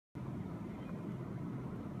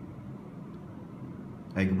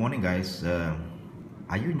Hey, good morning, guys.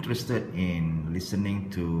 Are you interested in listening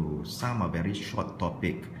to some very short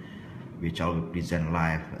topic, which I will present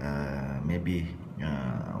live, maybe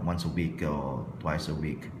once a week or twice a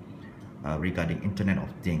week, regarding Internet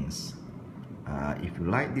of Things? If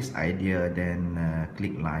you like this idea, then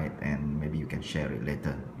click like and maybe you can share it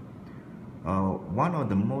later. One of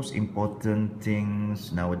the most important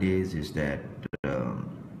things nowadays is that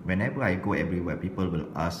whenever I go everywhere, people will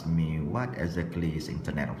ask me what exactly is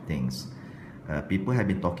Internet of Things. People have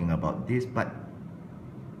been talking about this, but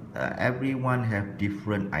everyone have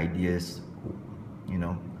different ideas.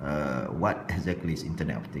 What exactly is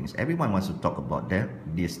Internet of Things? Everyone wants to talk about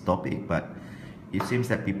this topic, but it seems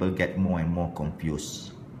that people get more and more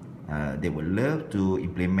confused. They would love to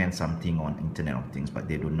implement something on Internet of Things, but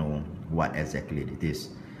they don't know what exactly it is.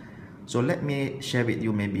 So let me share with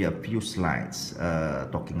you maybe a few slides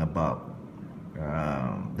talking about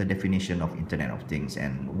the definition of Internet of Things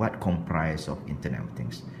and what comprise of Internet of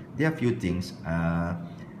Things. There are a few things.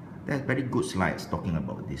 There are very good slides talking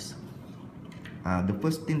about this. The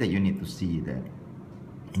first thing that you need to see that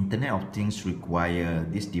Internet of Things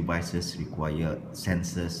these devices require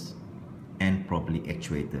sensors and probably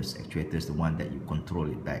actuators. Actuators, the one that you control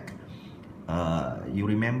it back. You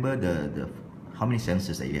remember the how many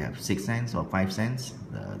senses that you have? 6 sense or 5 sense?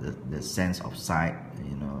 The sense of sight,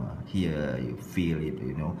 here you feel it,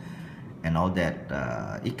 and all that.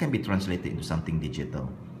 It can be translated into something digital.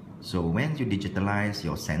 So when you digitalize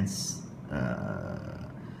your senses,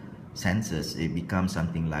 it becomes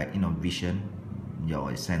something like vision,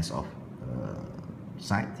 your sense of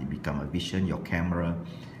sight. It become a vision, your camera,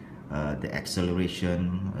 the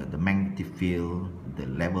acceleration, the magnetic field, the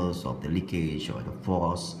levels of the leakage or the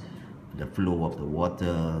force, the flow of the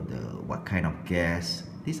water, what kind of gas.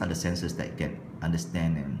 These are the sensors that can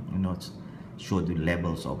understand and show the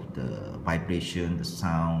levels of the vibration, the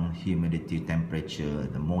sound, humidity, temperature,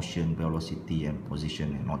 the motion, velocity, and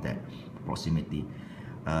position, and all that, proximity.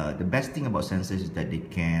 The best thing about sensors is that they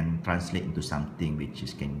can translate into something which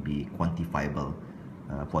can be quantifiable.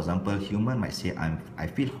 For example, human might say, I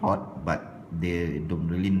feel hot, but they don't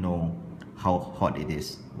really know how hot it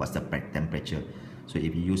is, what's the temperature. So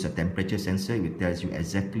if you use a temperature sensor, it tells you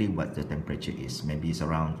exactly what the temperature is. Maybe it's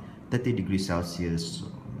around 30 degrees Celsius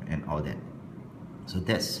and all that. So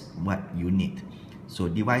that's what you need. So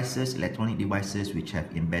devices, electronic devices which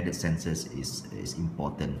have embedded sensors is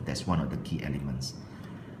important. That's one of the key elements.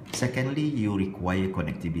 Secondly, you require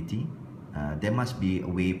connectivity. There must be a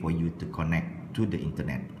way for you to connect to the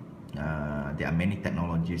internet. There are many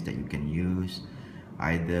technologies that you can use,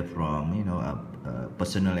 either from a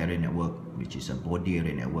personal area network, which is a body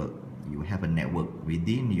area network. You have a network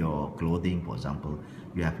within your clothing, for example.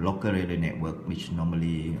 You have local area network, which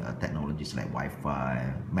normally technologies like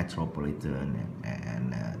Wi-Fi, metropolitan,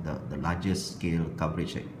 and the largest scale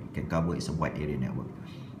coverage that you can cover is a wide area network.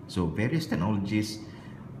 So various technologies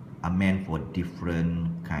are meant for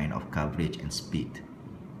different kind of coverage and speed.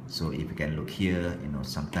 So if you can look here,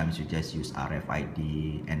 sometimes you just use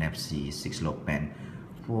RFID, NFC, 6LoWPAN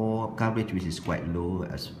for coverage which is quite low.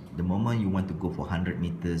 As the moment you want to go for 100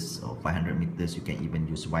 meters or 500 meters, you can even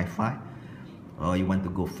use Wi-Fi. Or you want to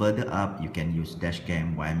go further up, you can use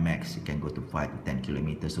dashcam, WiMAX. You can go to 5 to 10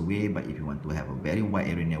 kilometers away. But if you want to have a very wide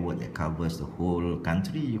area network that covers the whole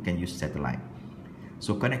country, you can use satellite.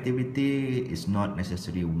 So connectivity is not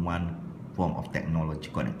necessarily one form of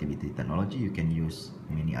connectivity technology. You can use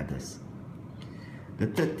many others. The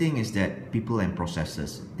third thing is that people and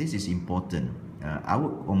processes. This is important. I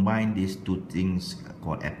would combine these two things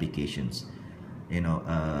called applications.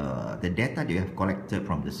 The data that you have collected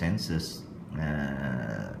from the sensors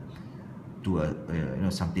to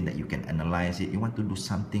something that you can analyze it. You want to do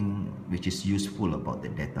something which is useful about the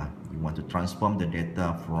data. You want to transform the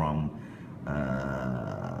data from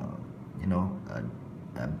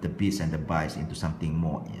the bits and the bytes into something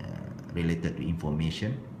more related to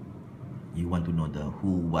information. You want to know the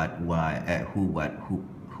who, what, why, who,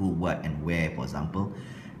 what, and where, for example.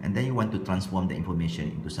 And then you want to transform the information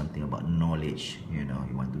into something about knowledge. You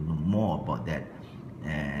want to know more about that,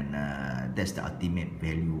 and that's the ultimate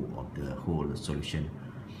value of the whole solution.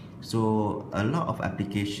 So a lot of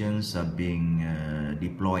applications are being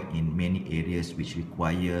deployed in many areas which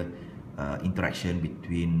require interaction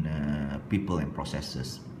between people and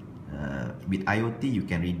processes. With IoT, you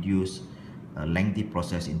can reduce a lengthy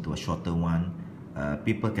process into a shorter one.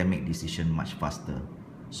 People can make decisions much faster.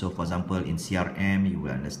 So for example, in CRM, you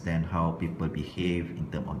will understand how people behave in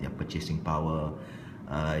terms of their purchasing power.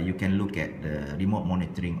 You can look at the remote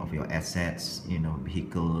monitoring of your assets,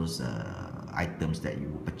 vehicles, items that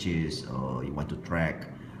you purchase or you want to track.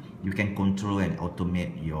 You can control and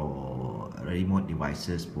automate your remote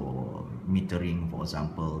devices for metering, for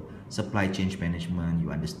example, supply chain management.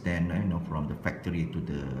 You understand, from the factory to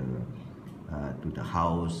the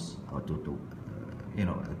house, or to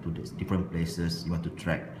the different places. You want to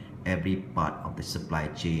track every part of the supply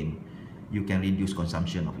chain. You can reduce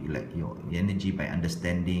consumption of your energy by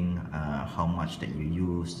understanding how much that you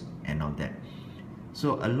use and all that.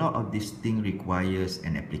 So a lot of this thing requires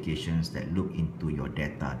an applications that look into your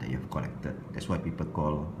data that you have collected. That's why people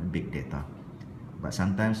call big data. But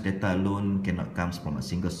sometimes data alone cannot come from a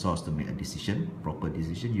single source to make a decision, proper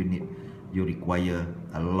decision. You require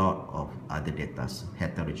a lot of other data,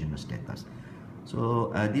 heterogeneous data.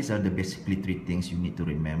 So these are the basically three things you need to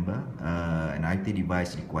remember. An IoT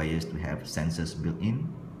device requires to have sensors built in,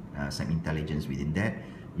 some intelligence within that.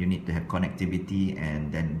 You need to have connectivity and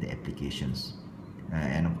then the applications.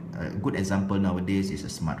 And a good example nowadays is a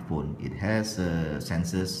smartphone. It has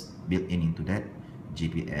sensors built into that,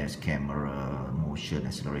 GPS, camera, motion,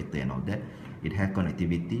 accelerator and all that. It has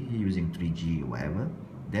connectivity using 3G or whatever.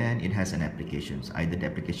 Then it has an applications. Either the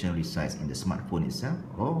application resides in the smartphone itself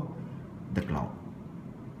or the cloud.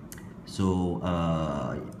 So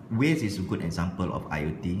Waze is a good example of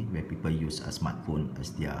IoT, where people use a smartphone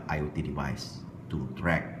as their IoT device to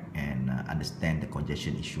track and understand the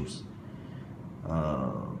congestion issues.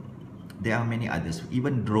 There are many others.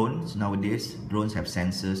 Even drones nowadays, drones have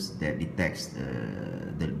sensors that detects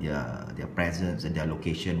their presence and their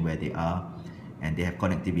location, where they are, and they have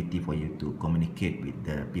connectivity for you to communicate with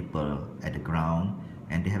the people at the ground,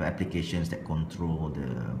 and they have applications that control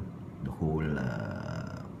the whole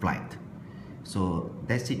flight. So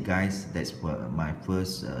that's it, guys. That's my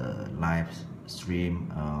first live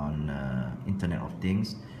stream on Internet of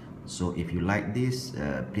Things. So if you like this,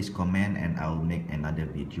 please comment and I'll make another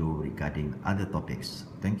video regarding other topics.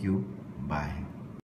 Thank you. Bye.